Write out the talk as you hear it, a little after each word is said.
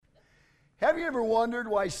Have you ever wondered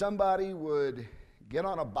why somebody would get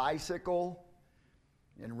on a bicycle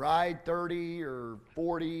and ride 30 or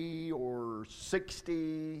 40 or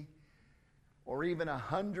 60 or even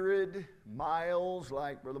 100 miles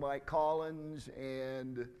like Brother Mike Collins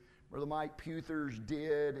and Brother Mike Puthers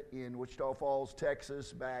did in Wichita Falls,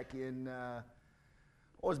 Texas back in,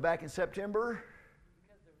 back in September?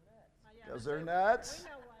 Because they're nuts.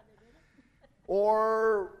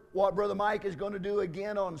 Or what Brother Mike is going to do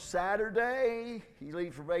again on Saturday. He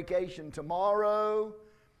leaves for vacation tomorrow.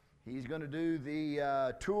 He's going to do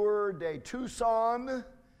the Tour de Tucson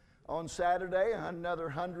on Saturday,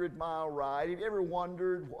 another 100-mile ride. Have you ever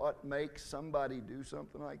wondered what makes somebody do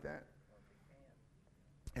something like that?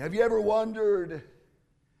 Have you ever wondered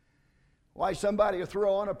why somebody will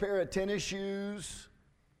throw on a pair of tennis shoes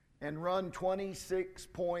and run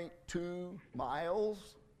 26.2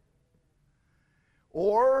 miles?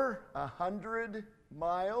 Or 100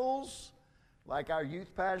 miles, like our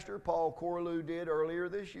youth pastor, Paul Corlew, did earlier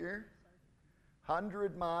this year.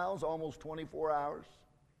 100 miles, almost 24 hours.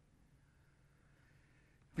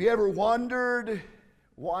 Have you ever wondered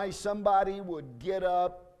why somebody would get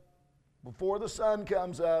up before the sun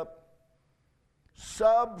comes up,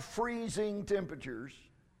 sub-freezing temperatures,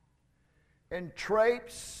 and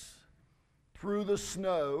traipse through the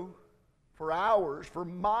snow for hours, for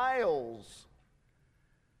miles,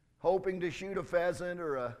 hoping to shoot a pheasant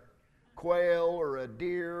or a quail or a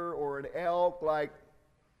deer or an elk like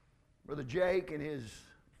Brother Jake and his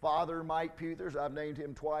father, Mike Puthers? I've named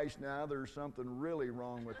him twice now. There's something really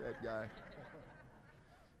wrong with that guy.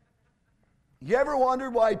 You ever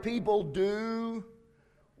wondered why people do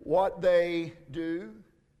what they do?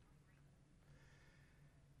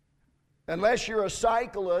 Unless you're a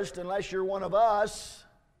cyclist, unless you're one of us,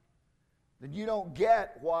 then you don't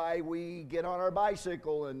get why we get on our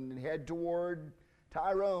bicycle and head toward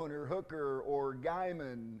Tyrone or Hooker or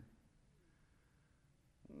Guyman.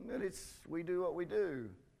 We do what we do.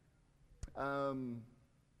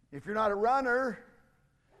 If you're not a runner,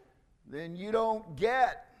 then you don't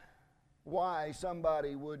get why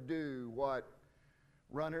somebody would do what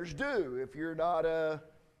runners do. If you're not a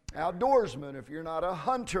outdoorsman, if you're not a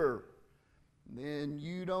hunter, then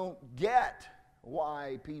you don't get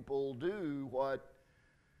why people do what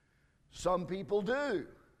some people do.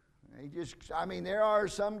 There are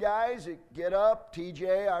some guys that get up.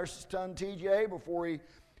 TJ, our son TJ, before he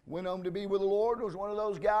went home to be with the Lord, was one of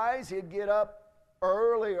those guys. He'd get up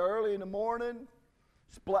early in the morning,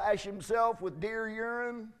 splash himself with deer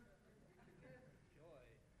urine,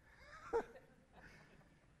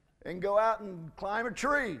 and go out and climb a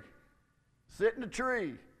tree, sit in a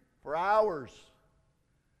tree for hours.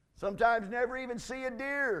 Sometimes never even see a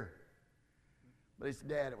deer. But he said,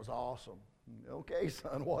 Dad, it was awesome. Okay,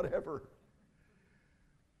 son, whatever.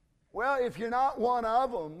 Well, if you're not one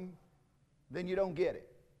of them, then you don't get it.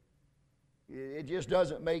 It just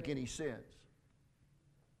doesn't make any sense.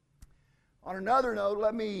 On another note,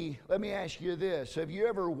 let me ask you this. Have you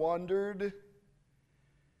ever wondered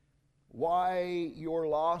why your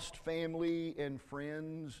lost family and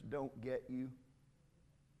friends don't get you?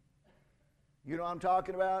 You know what I'm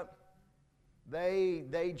talking about?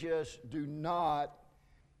 They just do not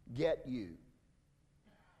get you.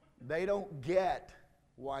 They don't get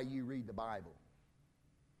why you read the Bible.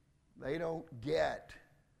 They don't get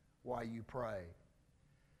why you pray.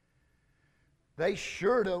 They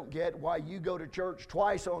sure don't get why you go to church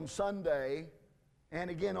twice on Sunday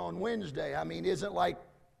and again on Wednesday. Isn't like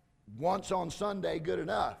once on Sunday good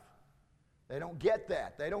enough? They don't get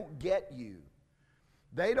that. They don't get you.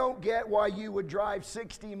 They don't get why you would drive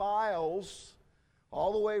 60 miles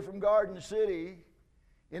all the way from Garden City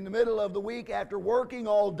in the middle of the week after working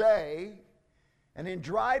all day and then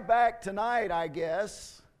drive back tonight, I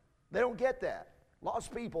guess. They don't get that.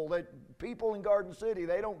 Lost people, people in Garden City,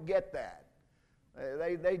 they don't get that.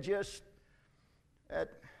 They just, that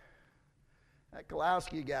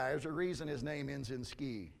Kalowski guy, there's a reason his name ends in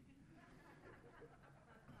ski.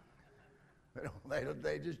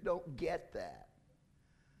 They just don't get that.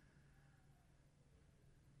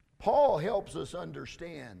 Paul helps us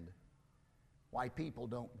understand why people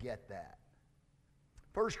don't get that.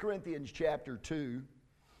 1 Corinthians chapter 2,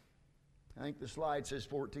 I think the slide says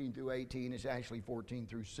 14 through 18. It's actually 14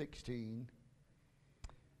 through 16.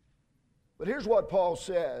 But here's what Paul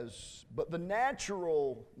says. But the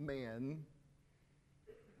natural man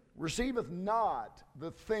receiveth not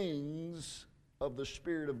the things of the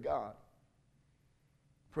Spirit of God,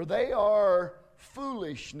 for they are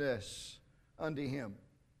foolishness unto him.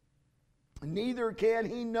 Neither can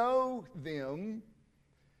he know them,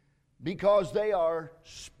 because they are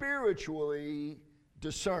spiritually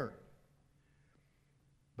discerned.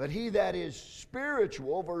 But he that is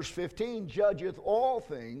spiritual, verse 15, judgeth all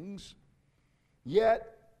things,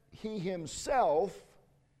 yet he himself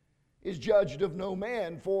is judged of no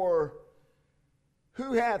man. For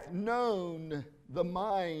who hath known the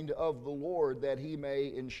mind of the Lord, that he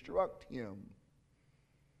may instruct him?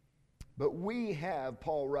 But we have,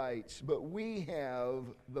 Paul writes, but we have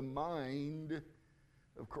the mind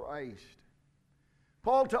of Christ.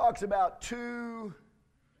 Paul talks about two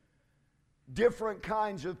different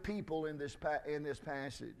kinds of people in this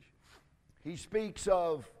passage. He speaks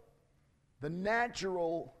of the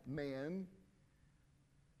natural man,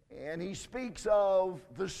 and he speaks of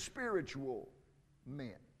the spiritual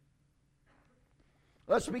man.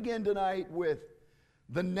 Let's begin tonight with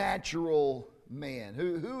the natural man.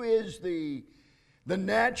 Who is the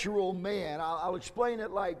natural man? I'll explain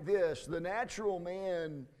it like this. The natural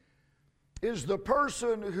man is the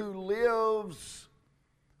person who lives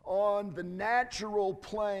on the natural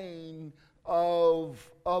plane of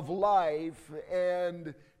life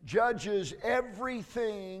and judges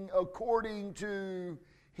everything according to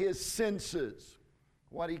his senses.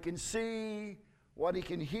 What he can see, what he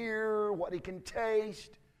can hear, what he can taste,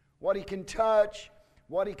 what he can touch,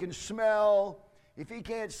 what he can smell. If he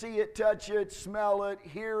can't see it, touch it, smell it,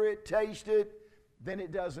 hear it, taste it, then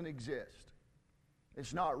it doesn't exist.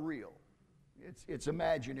 It's not real. It's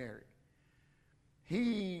imaginary.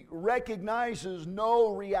 He recognizes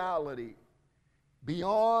no reality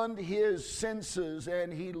beyond his senses,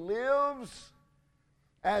 and he lives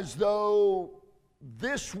as though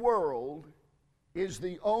this world is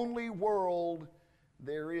the only world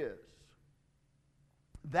there is.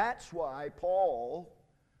 That's why Paul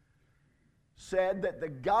said that the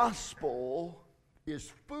gospel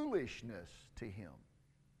is foolishness to him.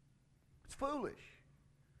 It's foolish.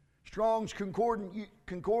 Strong's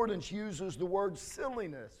Concordance uses the word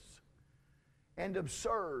silliness and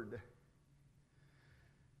absurd.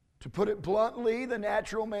 To put it bluntly, the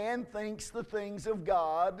natural man thinks the things of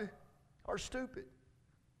God are stupid.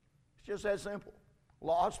 It's just that simple.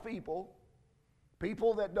 Lost people,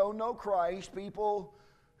 people that don't know Christ, people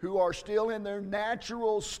who are still in their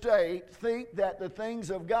natural state, think that the things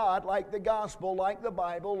of God, like the gospel, like the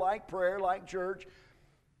Bible, like prayer, like church,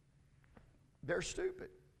 they're stupid.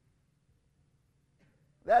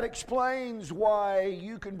 That explains why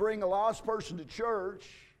you can bring a lost person to church,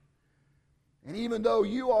 and even though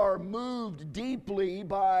you are moved deeply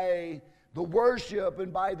by the worship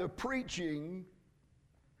and by the preaching,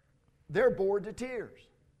 they're bored to tears.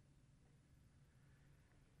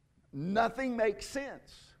 Nothing makes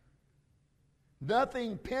sense.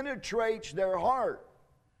 Nothing penetrates their heart.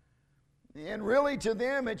 And really to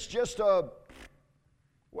them it's just a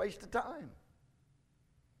waste of time.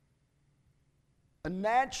 A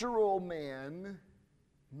natural man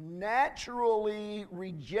naturally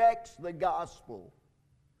rejects the gospel.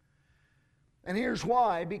 And here's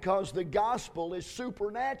why: because the gospel is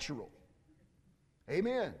supernatural.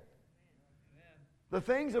 Amen. The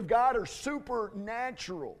things of God are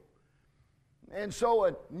supernatural. And so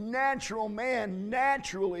a natural man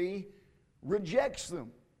naturally rejects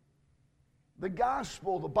them. The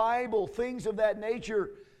gospel, the Bible, things of that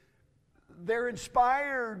nature, they're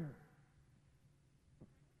inspired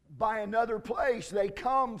by another place. They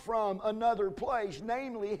come from another place,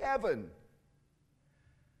 namely heaven.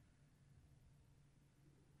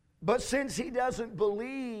 But since he doesn't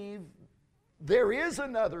believe there is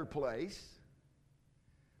another place,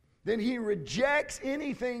 then he rejects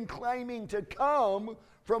anything claiming to come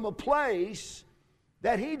from a place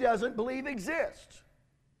that he doesn't believe exists.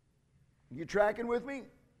 You tracking with me?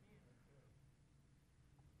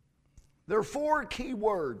 There are four key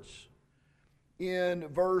words in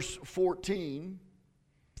verse 14.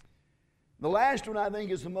 The last one I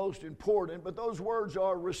think is the most important, but those words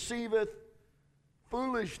are receiveth,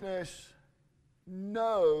 foolishness,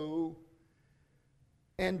 know,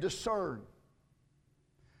 and discern.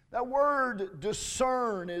 That word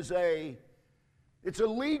discern it's a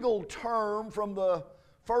legal term from the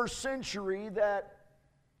first century that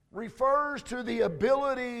refers to the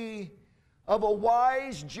ability of a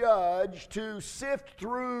wise judge to sift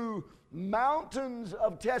through mountains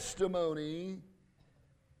of testimony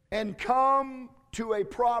and come to a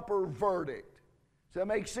proper verdict. Does that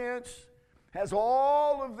make sense? Has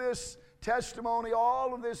all of this testimony,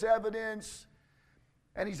 all of this evidence,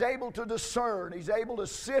 and he's able to discern. He's able to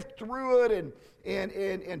sift through it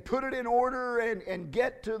and put it in order and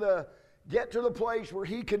get to the place where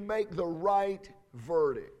he can make the right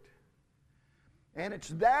verdict. And it's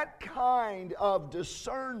that kind of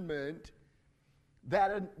discernment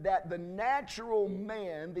that the natural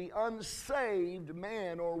man, the unsaved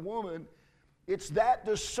man or woman, It's that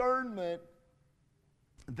discernment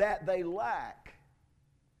that they lack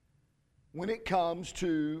when it comes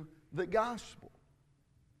to the gospel.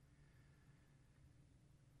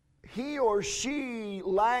 He or she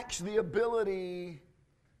lacks the ability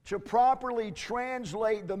to properly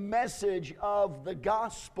translate the message of the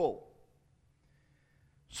gospel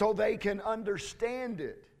so they can understand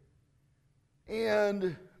it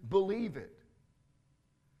and believe it.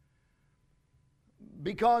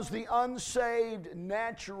 Because the unsaved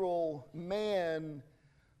natural man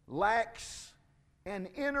lacks an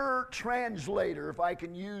inner translator, if I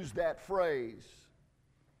can use that phrase.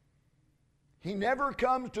 He never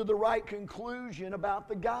comes to the right conclusion about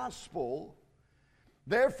the gospel.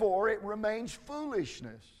 Therefore, it remains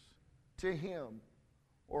foolishness to him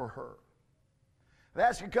or her. I've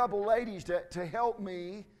asked a couple ladies to help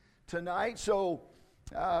me tonight. So,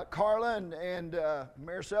 Carla and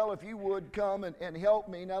Maricel, if you would come and help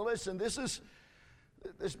me. Now, listen, this is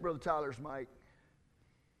Brother Tyler's mic.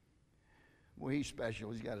 Well, he's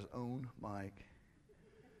special. He's got his own mic.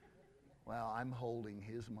 Wow, I'm holding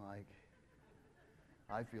his mic.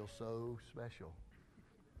 I feel so special.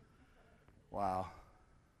 Wow.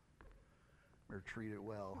 We're treated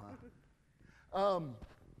well, huh?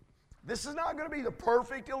 This is not going to be the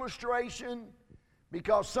perfect illustration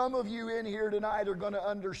because some of you in here tonight are going to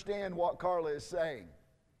understand what Carla is saying.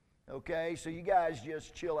 Okay? So you guys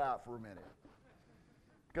just chill out for a minute.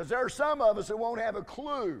 Because there are some of us that won't have a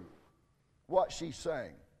clue what she's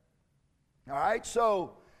saying. All right?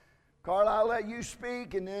 So, Carla, I'll let you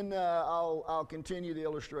speak and then I'll continue the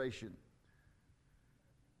illustration.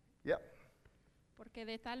 Yep. Porque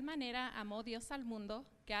de tal manera amó Dios al mundo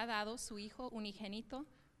que ha dado su Hijo unigénito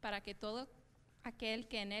para que todo aquel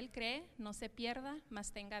que en él cree no se pierda, mas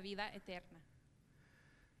tenga vida eterna.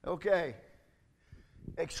 Okay.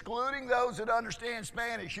 Excluding those that understand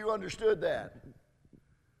Spanish, you understood that.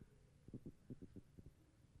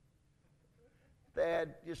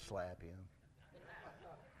 Thad, just slap him.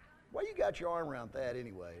 Why you got your arm around Thad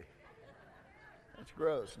anyway? That's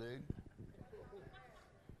gross, dude.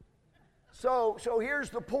 So here's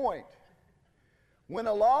the point. When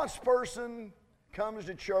a lost person comes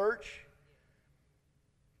to church,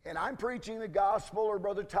 and I'm preaching the gospel, or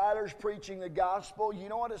Brother Tyler's preaching the gospel, you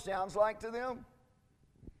know what it sounds like to them?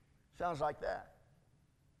 It sounds like that.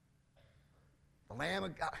 The Lamb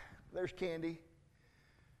of God. There's Candy.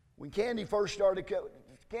 When Candy first started coming,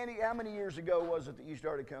 Candy, how many years ago was it that you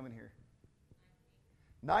started coming here?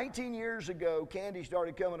 19 years ago, Candy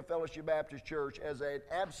started coming to Fellowship Baptist Church as an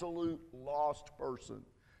absolute lost person.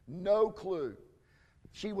 No clue.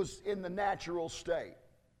 She was in the natural state.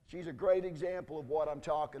 She's a great example of what I'm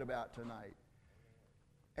talking about tonight.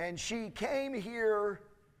 And she came here,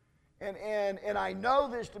 and I know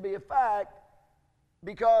this to be a fact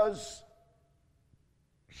because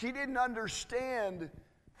she didn't understand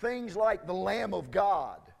things like the Lamb of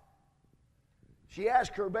God. She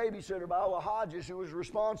asked her babysitter, Bala Hodges, who was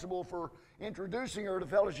responsible for introducing her to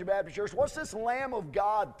Fellowship Baptist Church, what's this Lamb of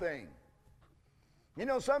God thing? You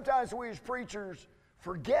know, sometimes we as preachers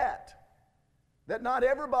forget that not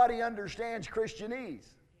everybody understands Christianese.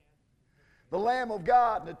 The Lamb of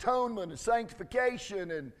God and atonement and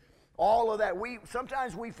sanctification and all of that.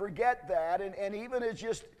 Sometimes we forget that, and even as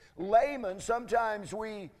just laymen, sometimes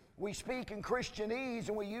we speak in Christianese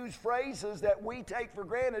and we use phrases that we take for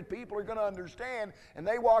granted people are going to understand, and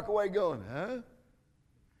they walk away going, huh?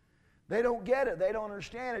 They don't get it. They don't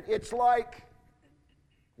understand it. It's like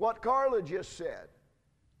what Carla just said.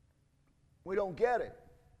 We don't get it.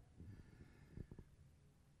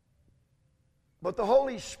 But the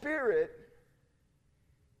Holy Spirit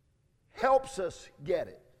helps us get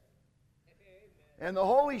it. And the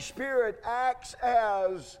Holy Spirit acts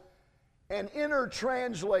as an inner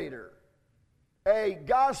translator, a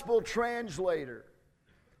gospel translator.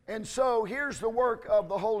 And so here's the work of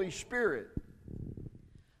the Holy Spirit.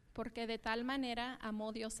 Porque de tal manera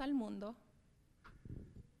amó Dios al mundo.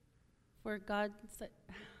 For God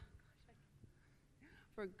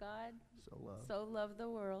so loved the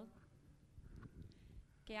world.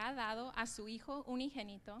 Que ha dado a su Hijo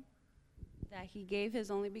unigénito. That he gave his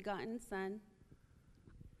only begotten Son.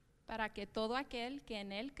 Para que todo aquel que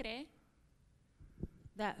en él cree.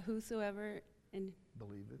 That whosoever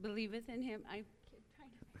believeth in him.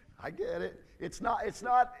 I get it. It's not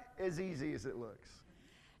as easy as it looks.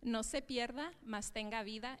 No se pierda, mas tenga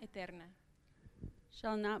vida eterna.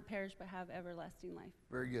 Shall not perish but have everlasting life.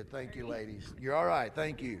 Very good. Thank you, ladies. You're all right.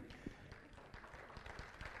 Thank you.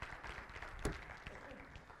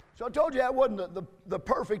 So I told you that wasn't the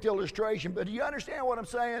perfect illustration, but do you understand what I'm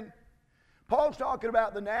saying? Paul's talking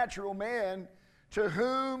about the natural man to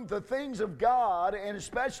whom the things of God, and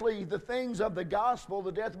especially the things of the gospel,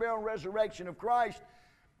 the death, burial, and resurrection of Christ,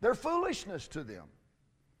 they're foolishness to them.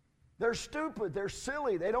 They're stupid, they're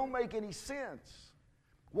silly, they don't make any sense.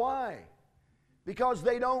 Why? Because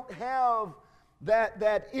they don't have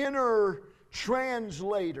that inner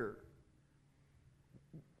translator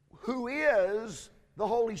who is the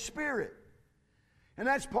Holy Spirit. And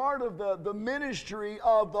that's part of the ministry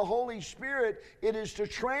of the Holy Spirit. It is to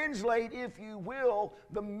translate, if you will,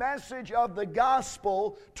 the message of the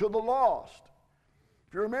gospel to the lost.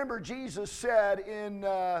 If you remember, Jesus said in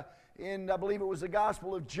I believe it was the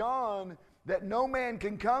Gospel of John, that no man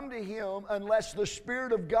can come to him unless the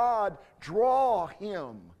Spirit of God draw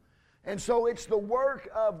him. And so it's the work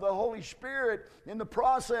of the Holy Spirit in the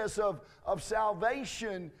process of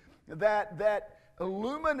salvation that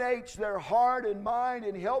illuminates their heart and mind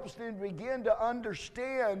and helps them begin to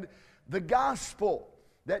understand the gospel,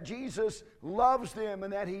 that Jesus loves them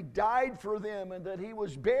and that He died for them and that He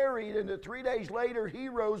was buried and that 3 days later He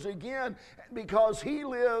rose again. Because He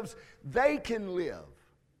lives, they can live.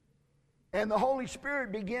 And the Holy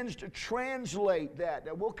Spirit begins to translate that.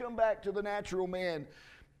 Now we'll come back to the natural man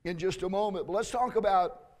in just a moment, but let's talk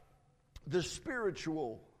about the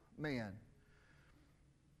spiritual man.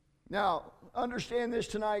 Now, understand this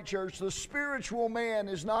tonight, church. The spiritual man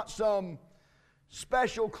is not some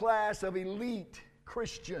special class of elite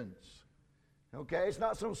Christians. Okay? It's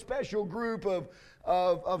not some special group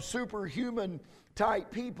of superhuman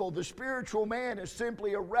type people. The spiritual man is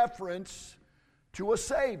simply a reference to a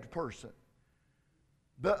saved person.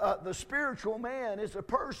 The spiritual man is a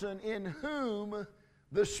person in whom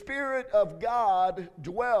the Spirit of God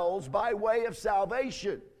dwells by way of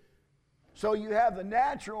salvation. So you have the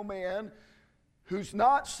natural man who's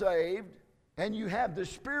not saved, and you have the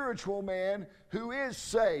spiritual man who is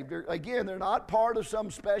saved. Again, they're not part of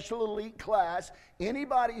some special elite class.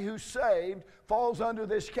 Anybody who's saved falls under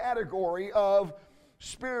this category of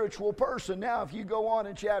spiritual person. Now, if you go on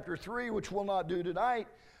in chapter 3, which we'll not do tonight,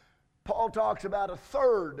 Paul talks about a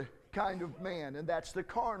third kind of man, and that's the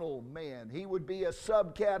carnal man. He would be a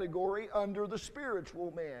subcategory under the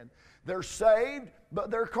spiritual man. They're saved, but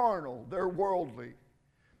they're carnal. They're worldly.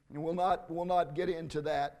 And we'll not get into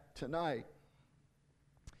that tonight.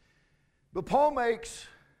 But Paul makes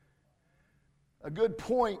a good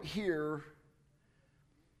point here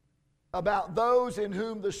about those in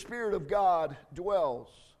whom the Spirit of God dwells.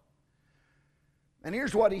 And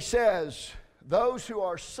here's what he says: those who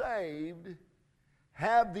are saved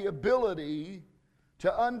have the ability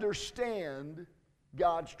to understand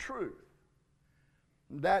God's truth.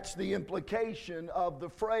 That's the implication of the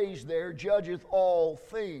phrase there, judgeth all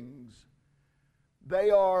things. They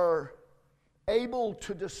are able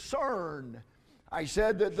to discern. I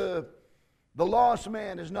said that the lost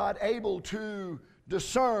man is not able to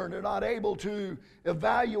discern. They're not able to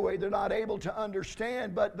evaluate. They're not able to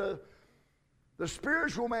understand. But the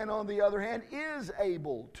spiritual man, on the other hand, is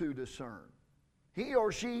able to discern. He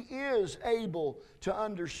or she is able to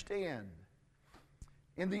understand.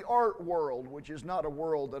 In the art world, which is not a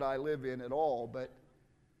world that I live in at all, but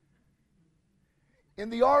in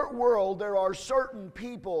the art world, there are certain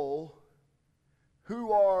people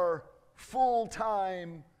who are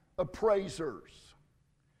full-time appraisers.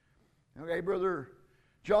 Okay, Brother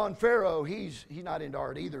John Farrow, he's not into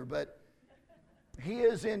art either, but he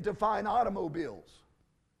is into fine automobiles.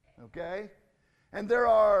 Okay? And there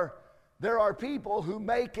are people who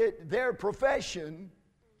make it their profession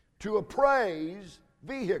to appraise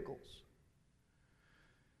vehicles.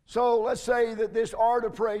 So let's say that this art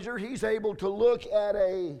appraiser, he's able to look at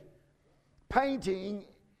a painting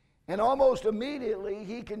and almost immediately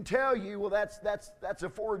he can tell you, well, that's a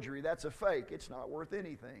forgery, that's a fake, it's not worth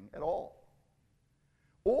anything at all.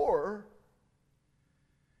 Or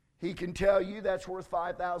he can tell you that's worth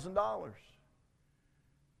 $5,000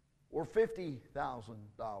 or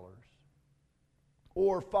 $50,000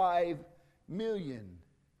 or $5 million.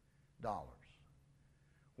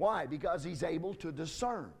 Why? Because he's able to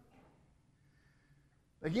discern.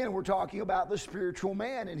 Again, we're talking about the spiritual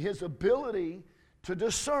man and his ability to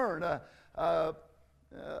discern.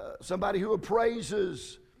 Somebody who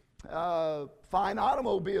appraises fine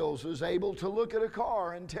automobiles is able to look at a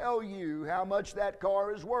car and tell you how much that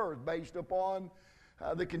car is worth based upon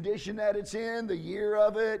the condition that it's in, the year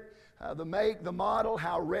of it, the make, the model,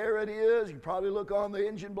 how rare it is. You can probably look on the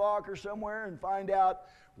engine block or somewhere and find out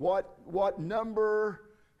what number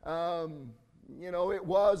it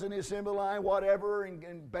was in the assembly line, whatever,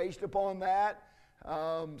 and based upon that,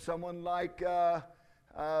 someone like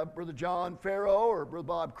Brother John Farrow or Brother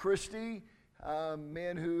Bob Christie,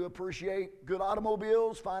 men who appreciate good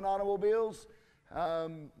automobiles, fine automobiles,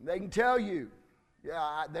 They can tell you.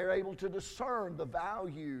 Yeah, they're able to discern the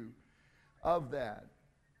value of that.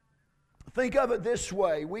 Think of it this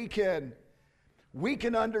way. We can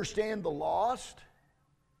understand the lost.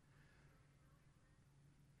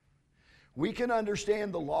 We can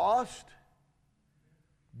understand the lost,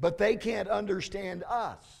 but they can't understand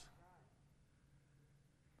us.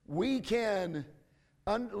 We can,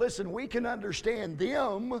 we can understand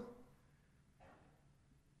them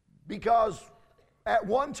because at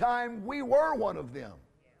one time we were one of them.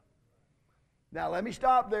 Now let me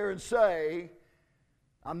stop there and say,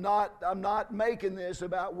 I'm not making this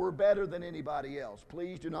about we're better than anybody else.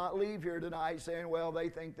 Please do not leave here tonight saying, well, they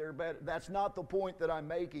think they're better. That's not the point that I'm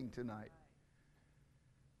making tonight.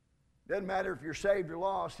 Doesn't matter if you're saved or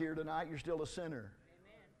lost here tonight, you're still a sinner.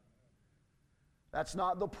 Amen. That's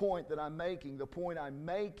not the point that I'm making. The point I'm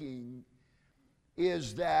making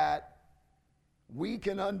is that we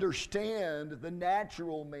can understand the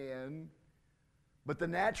natural man, but the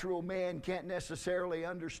natural man can't necessarily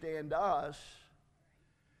understand us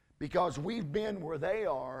because we've been where they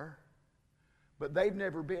are, but they've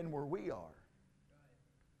never been where we are.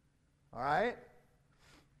 All right?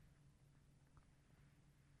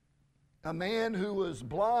 A man who was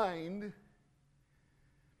blind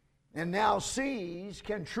and now sees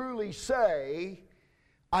can truly say,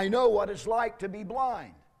 I know what it's like to be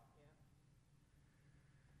blind.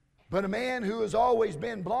 But a man who has always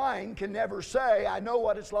been blind can never say, I know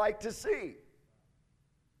what it's like to see.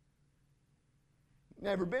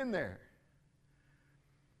 Never been there.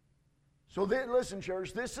 So then, listen,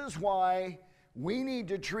 church, this is why we need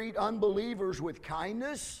to treat unbelievers with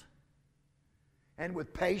kindness and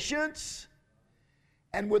with patience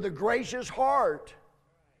and with a gracious heart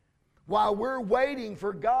while we're waiting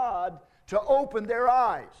for God to open their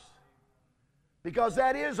eyes. Because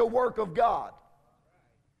that is a work of God.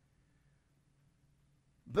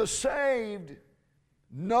 The saved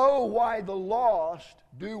know why the lost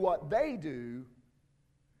do what they do,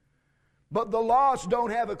 but the lost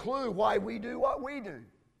don't have a clue why we do what we do.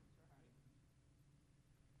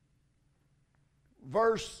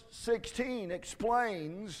 Verse 16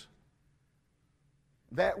 explains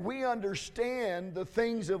that we understand the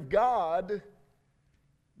things of God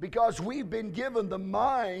because we've been given the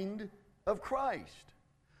mind of Christ.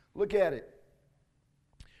 Look at it.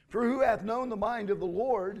 For who hath known the mind of the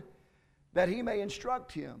Lord that he may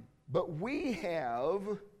instruct him? But we have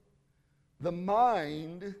the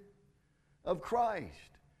mind of Christ.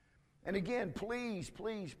 And again, please,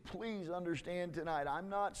 please, please understand tonight, I'm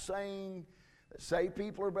not saying that saved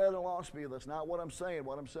people are better than lost people. That's not what I'm saying.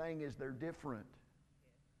 What I'm saying is they're different.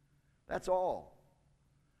 That's all.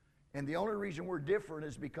 And the only reason we're different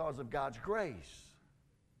is because of God's grace.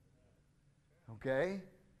 Okay?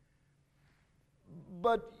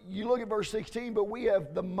 But you look at verse 16, but we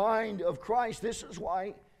have the mind of Christ. This is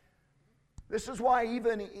why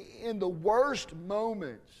even in the worst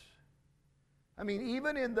moments, I mean,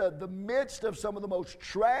 even in the midst of some of the most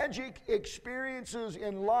tragic experiences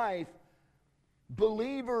in life,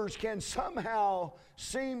 believers can somehow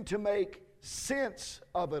seem to make sense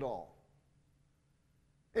of it all.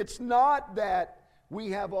 It's not that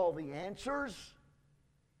we have all the answers.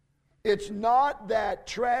 It's not that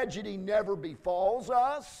tragedy never befalls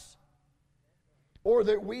us or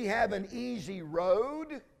that we have an easy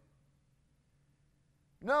road.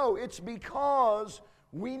 No, it's because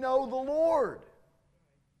we know the Lord.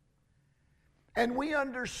 And we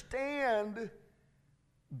understand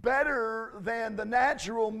better than the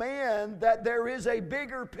natural man that there is a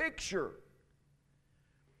bigger picture.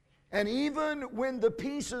 And even when the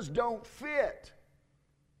pieces don't fit,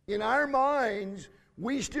 in our minds,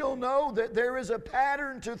 we still know that there is a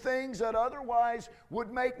pattern to things that otherwise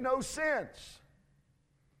would make no sense.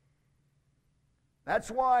 That's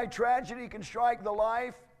why tragedy can strike the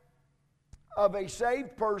life of a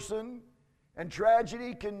saved person, and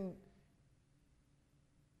tragedy can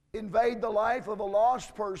invade the life of a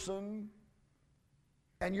lost person,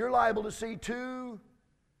 and you're liable to see two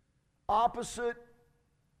opposite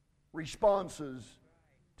responses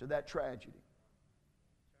to that tragedy.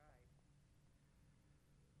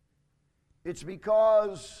 It's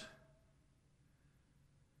because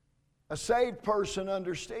a saved person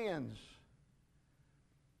understands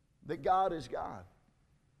that God is God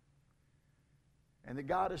and that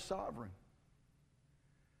God is sovereign,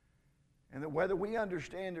 and that whether we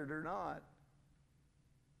understand it or not,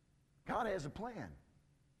 God has a plan.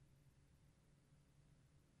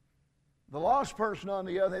 The lost person, on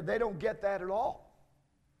the other hand, they don't get that at all.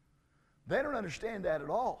 They don't understand that at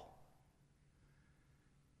all.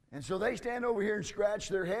 And so they stand over here and scratch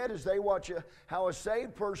their head as they watch how a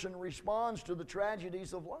saved person responds to the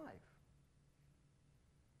tragedies of life.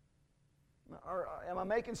 Am I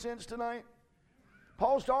making sense tonight?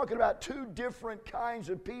 Paul's talking about two different kinds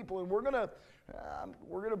of people, and we're gonna.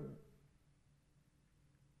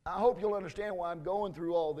 I hope you'll understand why I'm going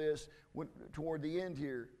through all this toward the end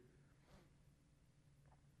here.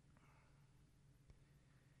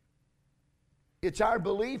 It's our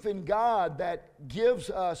belief in God that gives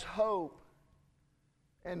us hope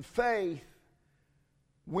and faith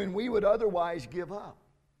when we would otherwise give up.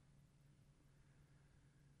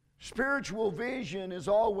 Spiritual vision is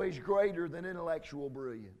always greater than intellectual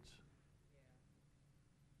brilliance.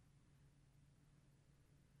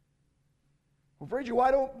 Well, preacher,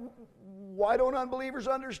 why don't unbelievers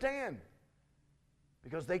understand?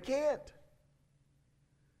 Because they can't.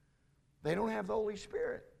 They don't have the Holy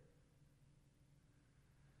Spirit.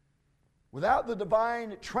 Without the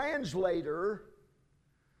divine translator,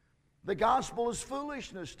 the gospel is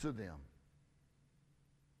foolishness to them.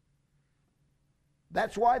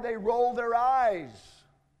 That's why they roll their eyes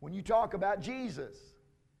when you talk about Jesus.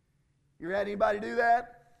 You ever had anybody do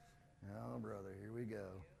that? Oh, brother, here we go.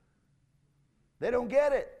 They don't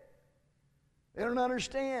get it. They don't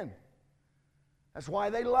understand. That's why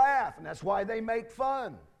they laugh, and that's why they make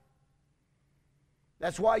fun.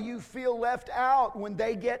 That's why you feel left out when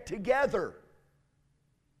they get together.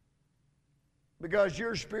 Because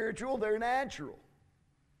you're spiritual, they're natural.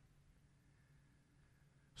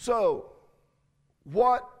 So,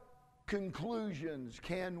 what conclusions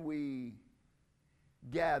can we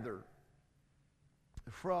gather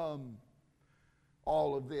from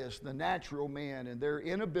all of this? The natural man and their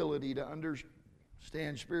inability to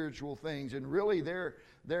understand spiritual things, and really their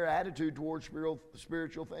attitude towards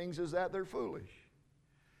spiritual things is that they're foolish.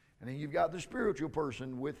 And then you've got the spiritual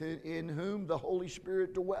person in whom the Holy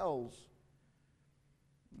Spirit dwells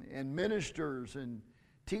and ministers and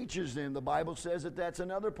teaches them. The Bible says that that's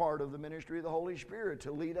another part of the ministry of the Holy Spirit,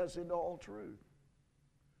 to lead us into all truth.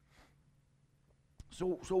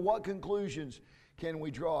 So what conclusions can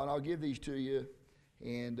we draw? And I'll give these to you,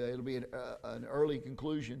 and it'll be an early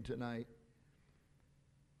conclusion tonight.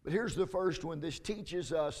 But here's the first one. This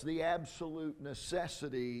teaches us the absolute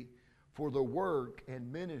necessity for the work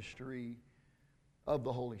and ministry of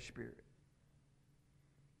the Holy Spirit.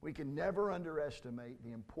 We can never underestimate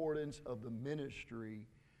the importance of the ministry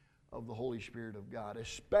of the Holy Spirit of God,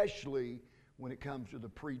 especially when it comes to the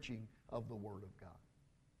preaching of the Word of God.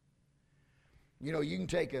 You know, you can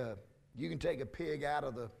take a pig out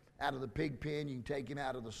of the pig pen, you can take him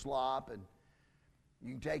out of the slop, and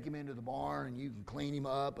you can take him into the barn, and you can clean him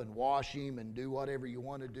up and wash him and do whatever you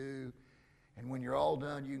want to do. And when you're all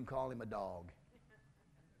done, you can call him a dog.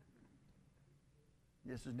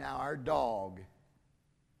 This is now our dog.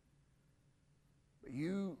 But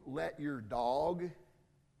you let your dog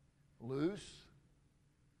loose,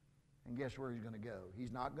 and guess where he's going to go?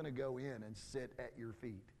 He's not going to go in and sit at your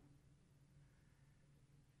feet.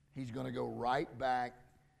 He's going to go right back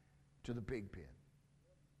to the pig pen.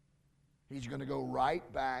 He's going to go right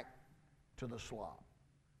back to the slop.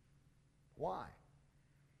 Why?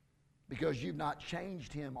 Because you've not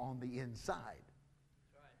changed him on the inside.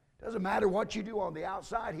 Doesn't matter what you do on the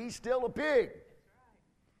outside, he's still a pig.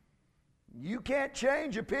 You can't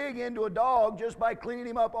change a pig into a dog just by cleaning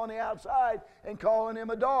him up on the outside and calling him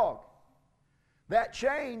a dog. That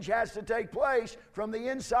change has to take place from the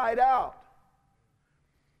inside out.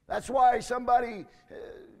 That's why somebody,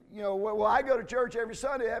 well, I go to church every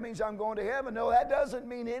Sunday, that means I'm going to heaven. No, that doesn't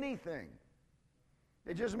mean anything.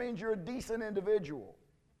 It just means you're a decent individual.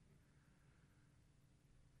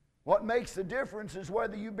 What makes the difference is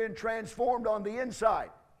whether you've been transformed on the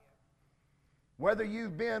inside. Whether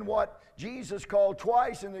you've been what Jesus called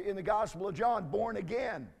twice in the Gospel of John, born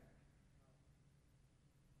again.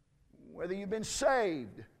 Whether you've been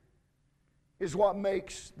saved is what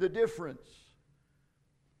makes the difference.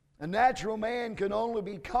 A natural man can only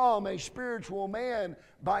become a spiritual man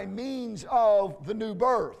by means of the new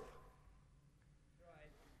birth.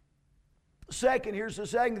 Second, here's the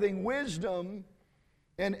second thing. Wisdom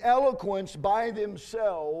and eloquence by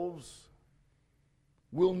themselves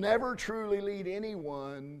will never truly lead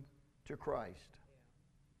anyone to Christ.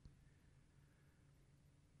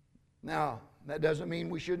 Now, that doesn't mean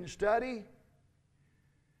we shouldn't study.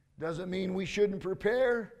 Doesn't mean we shouldn't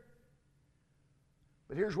prepare.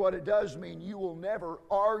 But here's what it does mean. You will never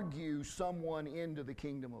argue someone into the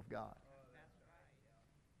kingdom of God.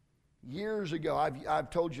 Years ago, I've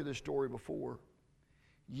told you this story before.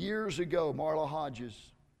 Years ago, Marla Hodges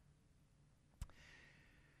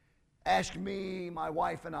asked me, my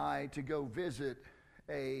wife and I, to go visit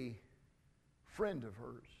a friend of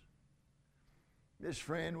hers. This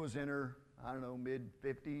friend was in her, I don't know,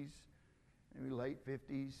 mid-50s, maybe late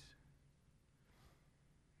 50s.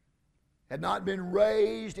 Had not been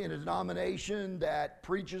raised in a denomination that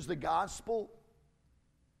preaches the gospel.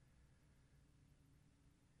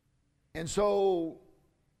 And so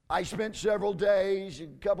I spent several days, a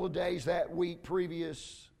couple of days that week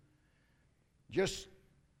previous, just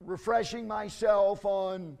refreshing myself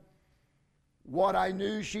on what I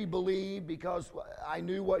knew she believed, because I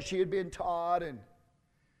knew what she had been taught. And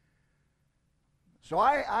so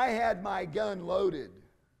I had my gun loaded.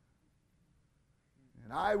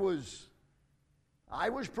 And I was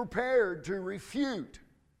prepared to refute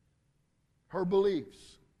her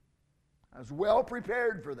beliefs. I was well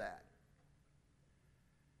prepared for that.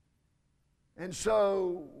 And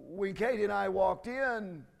so when Katie and I walked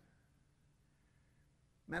in,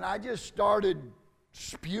 man, I just started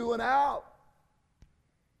spewing out.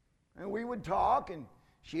 And we would talk, and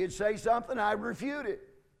she'd say something, I'd refute it.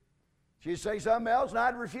 She'd say something else, and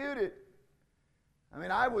I'd refute it. I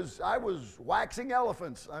mean, I was waxing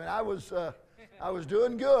elephants. I mean, I was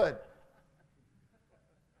doing good.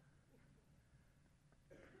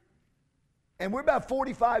 And we're about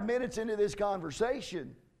 45 minutes into this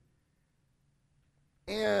conversation,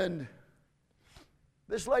 and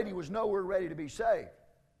this lady was nowhere ready to be saved.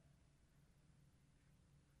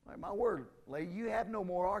 Like, my word, lady, you have no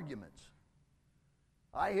more arguments.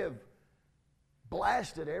 I have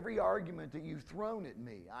blasted every argument that you've thrown at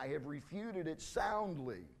me. I have refuted it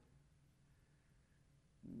soundly.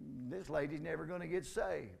 This lady's never going to get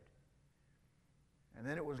saved. And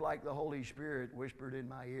then it was like the Holy Spirit whispered in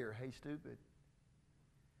my ear, hey, stupid,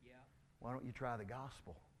 why don't you try the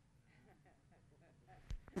gospel?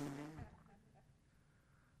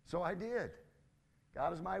 So I did.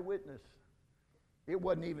 God is my witness. It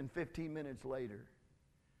wasn't even 15 minutes later,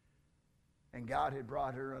 and God had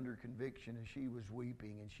brought her under conviction, and she was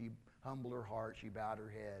weeping, and she humbled her heart, she bowed her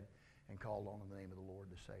head, and called on the name of the Lord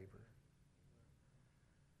to save her.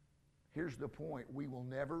 Here's the point. We will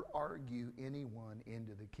never argue anyone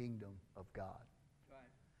into the kingdom of God. Right.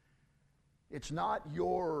 It's not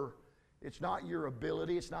your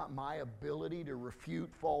ability, it's not my ability to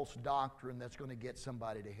refute false doctrine that's going to get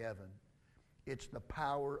somebody to heaven. It's the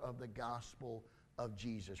power of the gospel of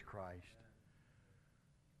Jesus Christ.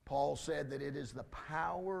 Paul said that it is the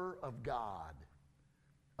power of God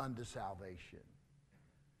unto salvation.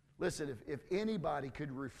 Listen, if anybody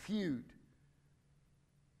could refute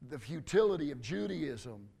the futility of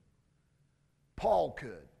Judaism, Paul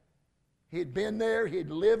could. He had been there, he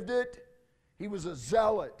had lived it, he was a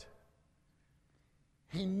zealot.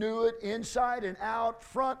 He knew it inside and out,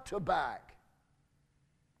 front to back.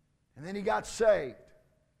 And then he got saved.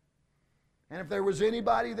 And if there was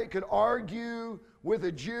anybody that could argue with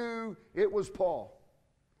a Jew, it was Paul.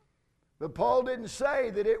 But Paul didn't say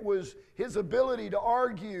that it was his ability to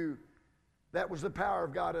argue that was the power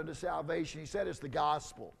of God unto salvation. He said it's the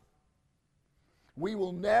gospel. We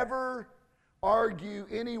will never argue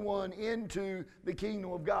anyone into the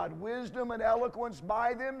kingdom of God. Wisdom and eloquence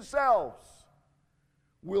by themselves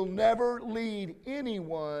will never lead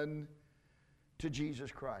anyone to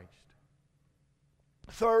Jesus Christ.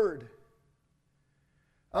 Third,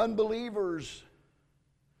 unbelievers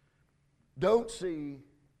don't see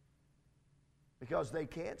because they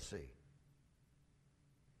can't see.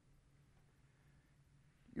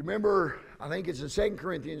 You remember, I think it's in 2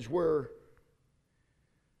 Corinthians where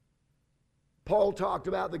Paul talked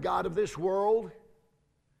about the God of this world,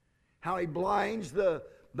 how he blinds the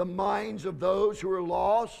minds of those who are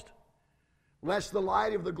lost, lest the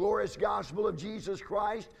light of the glorious gospel of Jesus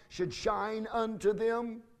Christ should shine unto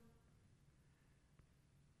them.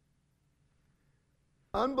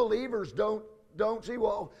 Unbelievers don't see,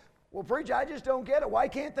 well, preacher, I just don't get it. Why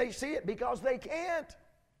can't they see it? Because they can't.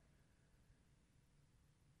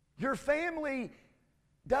 Your family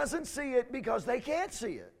doesn't see it because they can't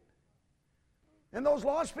see it. And those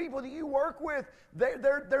lost people that you work with,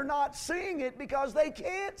 they're not seeing it because they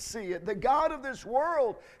can't see it. The God of this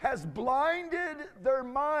world has blinded their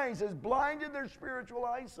minds, has blinded their spiritual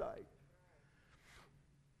eyesight.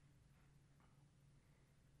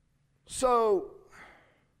 So,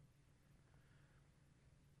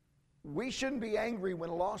 we shouldn't be angry when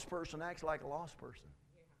a lost person acts like a lost person.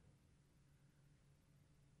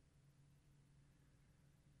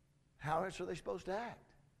 How else are they supposed to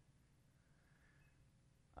act?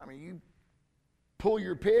 I mean, you pull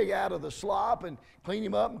your pig out of the slop and clean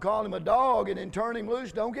him up and call him a dog and then turn him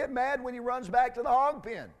loose. Don't get mad when he runs back to the hog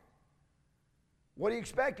pen. What do you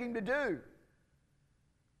expect him to do?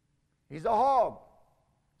 He's a hog.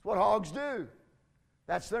 That's what hogs do.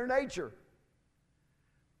 That's their nature.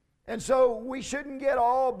 And so we shouldn't get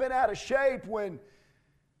all bent out of shape when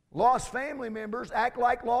lost family members act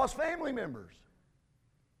like lost family members.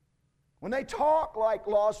 When they talk like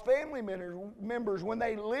lost family members, when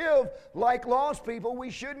they live like lost people, we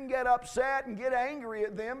shouldn't get upset and get angry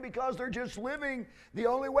at them because they're just living the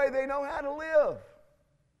only way they know how to live.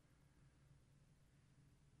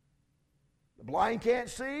 The blind can't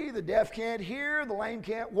see, the deaf can't hear, the lame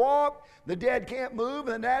can't walk, the dead can't move, and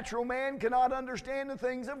the natural man cannot understand the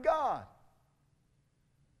things of God.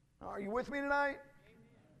 Are you with me tonight?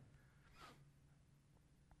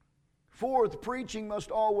 Fourth, preaching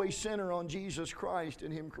must always center on Jesus Christ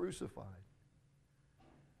and Him crucified.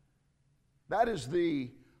 That is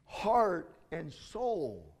the heart and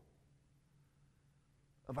soul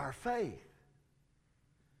of our faith.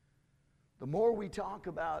 The more we talk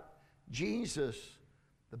about Jesus,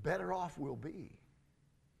 the better off we'll be.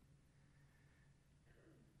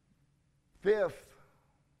 Fifth,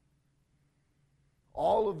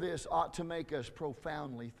 all of this ought to make us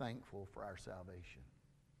profoundly thankful for our salvation.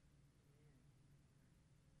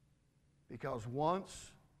 Because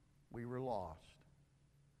once we were lost,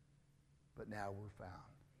 but now we're found.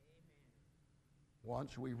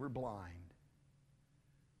 Once we were blind,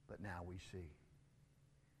 but now we see.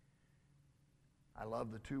 I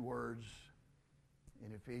love the two words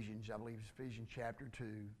in Ephesians, I believe it's Ephesians chapter 2.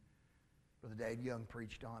 Brother Dave Young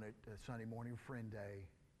preached on it Sunday morning Friend Day.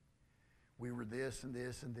 We were this and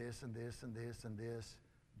this and this and this and this and this,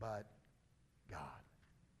 but God.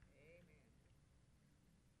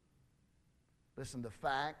 Listen, the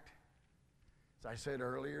fact, as I said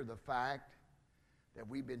earlier, the fact that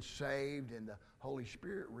we've been saved and the Holy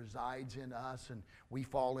Spirit resides in us and we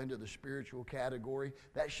fall into the spiritual category,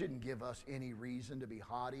 that shouldn't give us any reason to be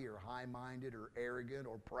haughty or high-minded or arrogant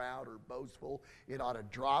or proud or boastful. It ought to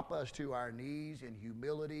drop us to our knees in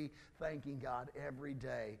humility, thanking God every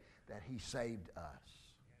day that He saved us.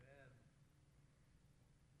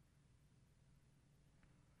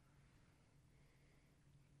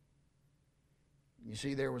 You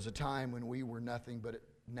see, there was a time when we were nothing but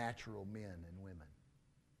natural men and women.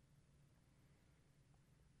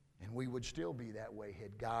 And we would still be that way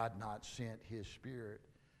had God not sent His Spirit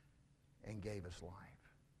and gave us life.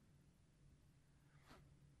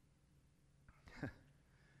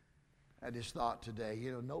 I just thought today,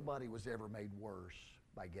 nobody was ever made worse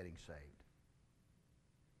by getting saved.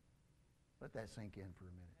 Let that sink in for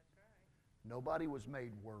a minute. That's right. Nobody was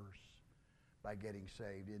made worse by getting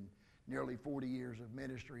saved. In nearly 40 years of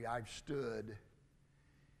ministry, I've stood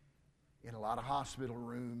in a lot of hospital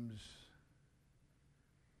rooms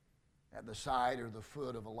at the side or the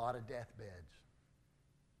foot of a lot of deathbeds.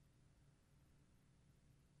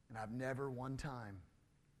 And I've never one time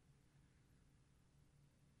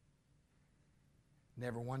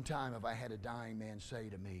have I had a dying man say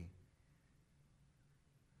to me,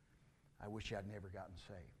 I wish I'd never gotten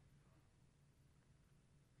saved.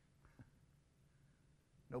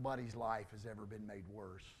 Nobody's life has ever been made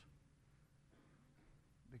worse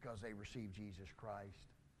because they received Jesus Christ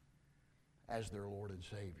as their Lord and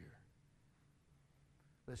Savior.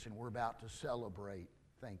 Listen, we're about to celebrate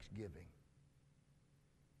Thanksgiving.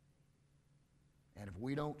 And if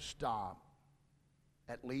we don't stop,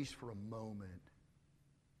 at least for a moment,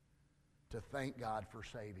 to thank God for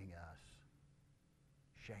saving us,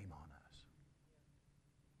 shame on us.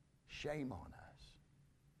 Shame on us.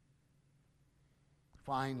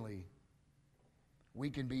 Finally, we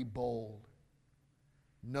can be bold,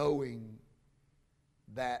 knowing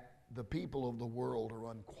that the people of the world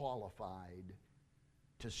are unqualified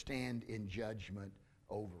to stand in judgment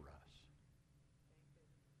over us.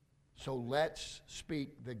 So let's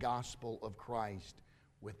speak the gospel of Christ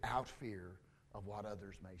without fear of what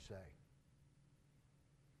others may say.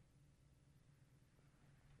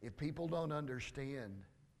 If people don't understand,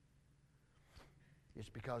 it's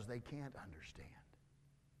because they can't understand.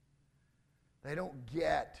 They don't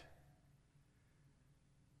get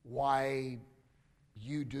why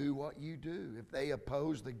you do what you do. If they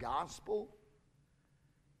oppose the gospel,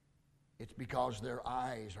 it's because their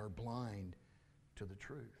eyes are blind to the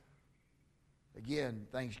truth. Again,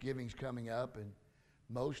 Thanksgiving's coming up, and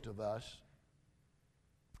most of us,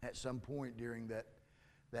 at some point during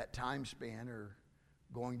that time span, are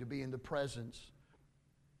going to be in the presence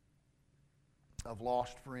of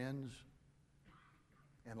lost friends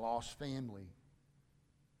and lost family.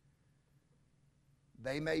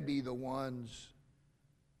 They may be the ones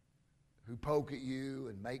who poke at you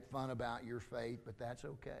and make fun about your faith, but that's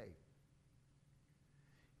okay.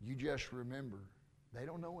 You just remember, they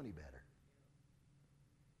don't know any better.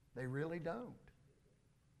 They really don't.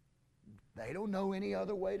 They don't know any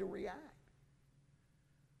other way to react.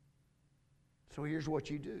 So here's what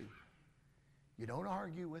you do. You don't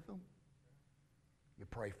argue with them. You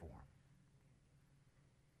pray for them.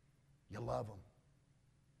 You love them.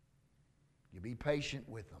 You be patient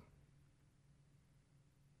with them.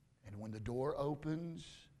 And when the door opens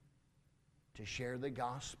to share the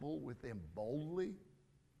gospel with them boldly,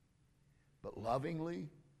 but lovingly,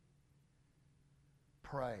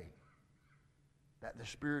 pray that the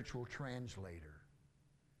spiritual translator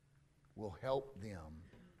will help them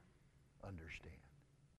understand.